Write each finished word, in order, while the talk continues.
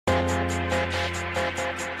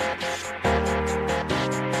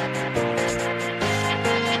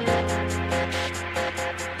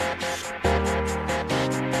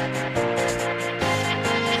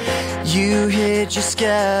You hid your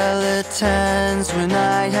skeletons when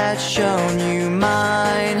I had shown you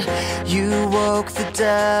mine. You woke the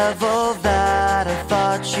devil that I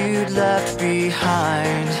thought you'd left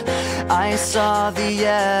behind. I saw the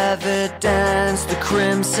evidence, the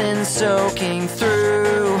crimson soaking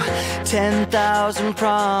through. 10,000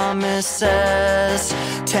 promises,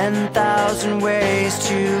 10,000 ways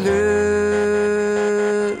to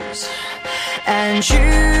lose. And you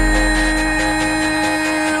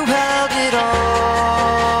held it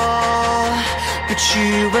all, but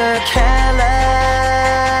you were careless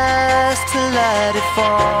to let it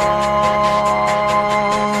fall.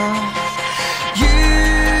 You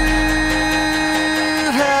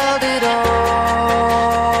held it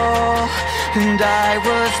all, and I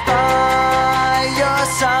was by your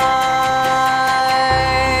side,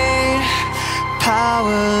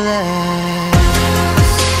 powerless.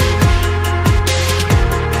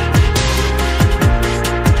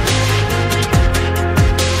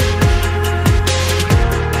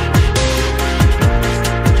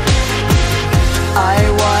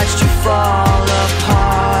 Fall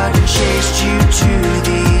apart and chased you to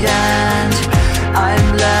the end. I'm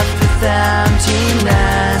left with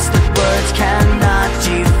emptiness that words cannot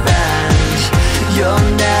defend. You'll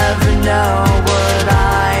never know what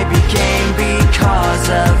I became because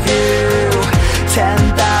of you. 10,000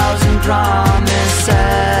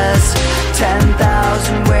 promises,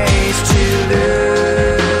 10,000 ways to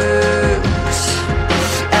lose.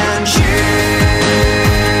 And you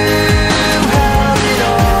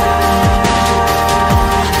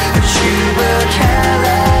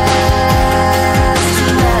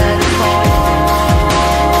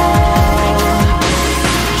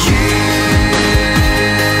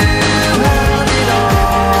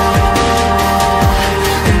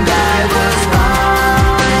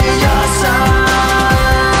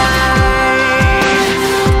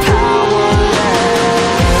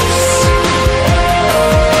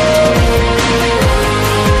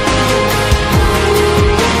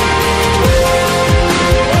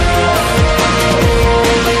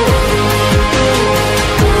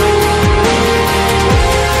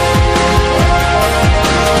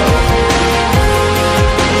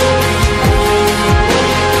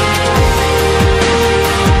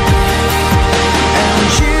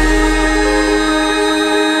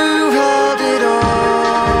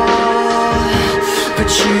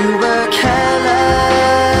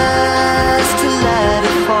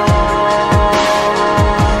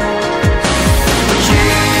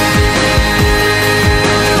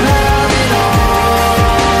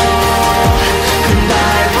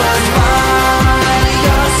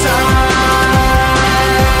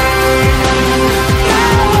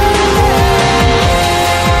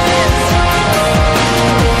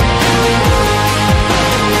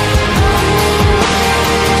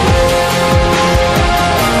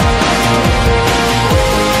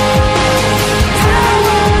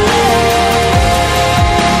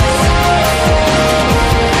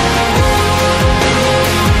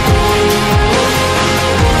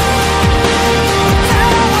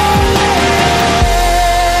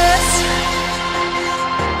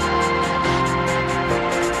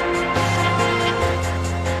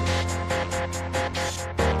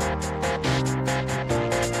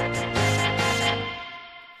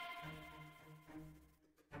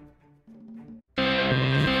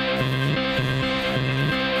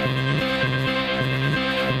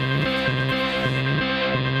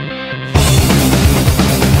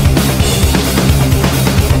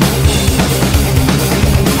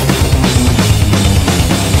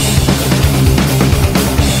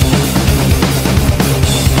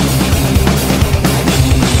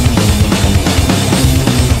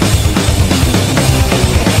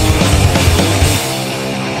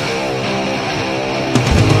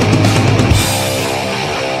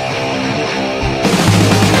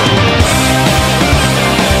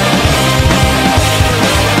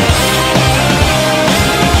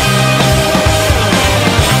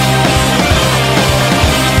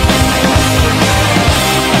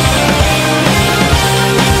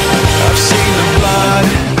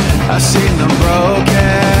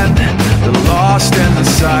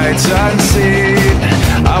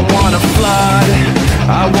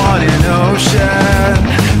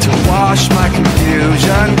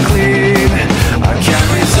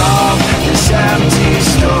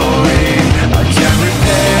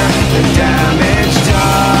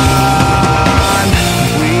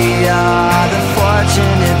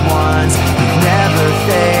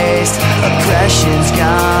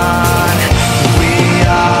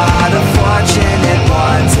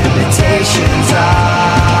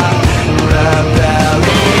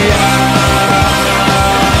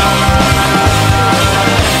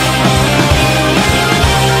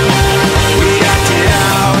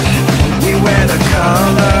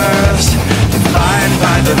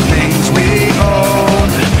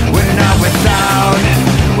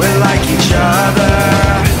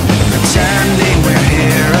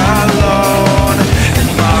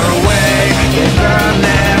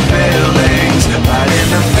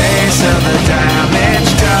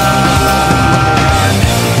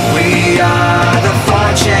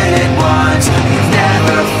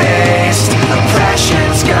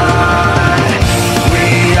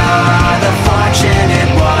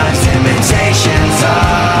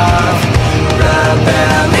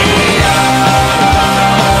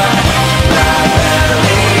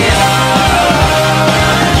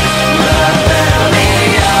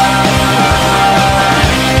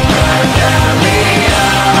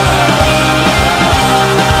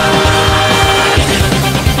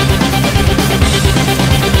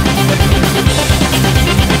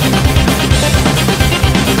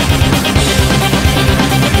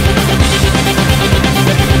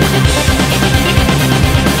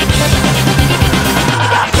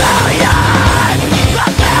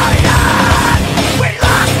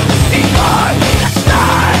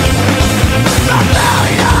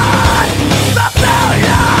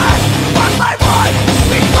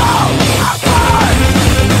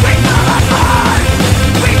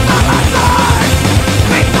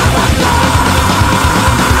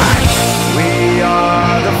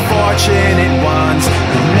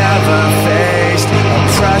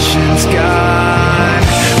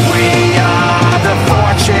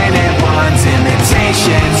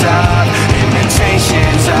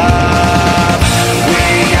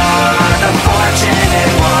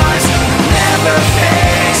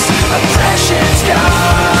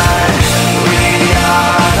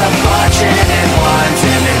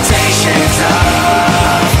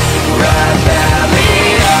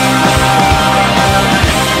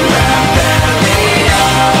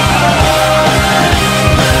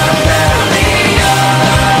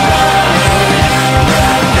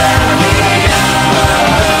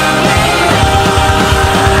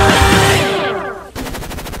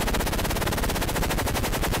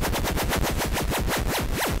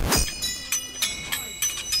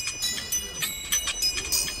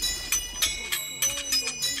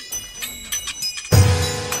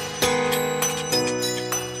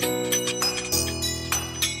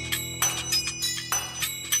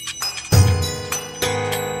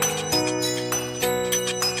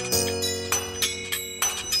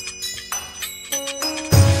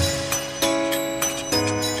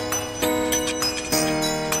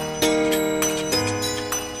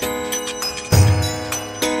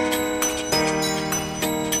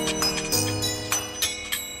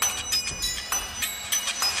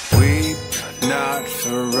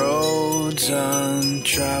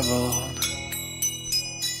world.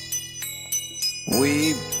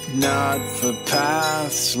 Weep not for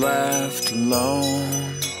paths left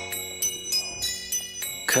alone,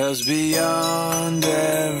 'cause beyond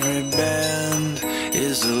every bend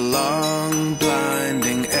is a long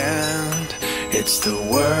blinding end. It's the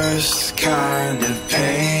worst kind of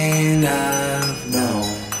pain I've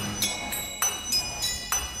known.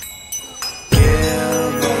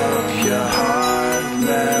 Give up your heart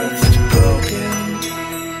left broken,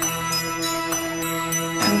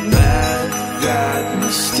 and let that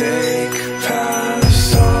mistake pass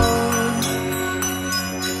on.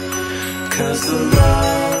 'Cause the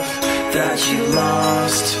love that you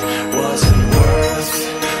lost wasn't worth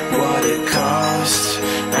what it cost,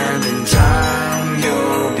 and in time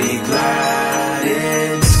you'll be glad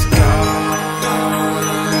it's gone.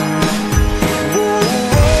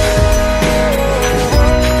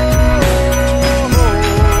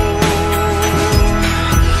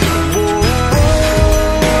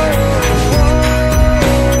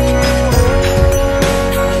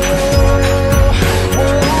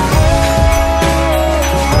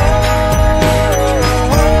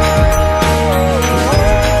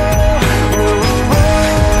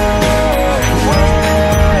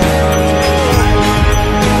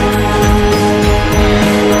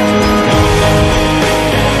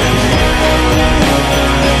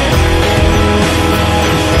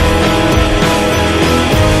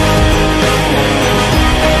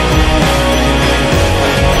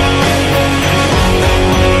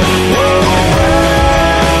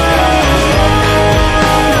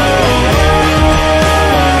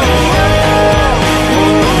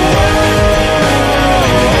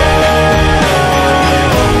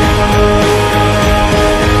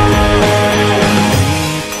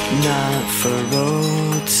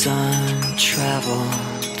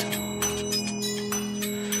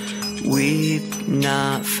 Weep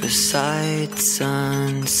not for sights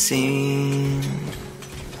unseen.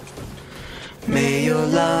 May your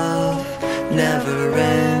love never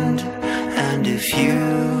end, and if you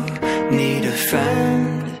need a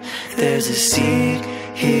friend, there's a seat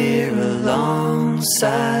here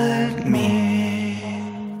alongside me.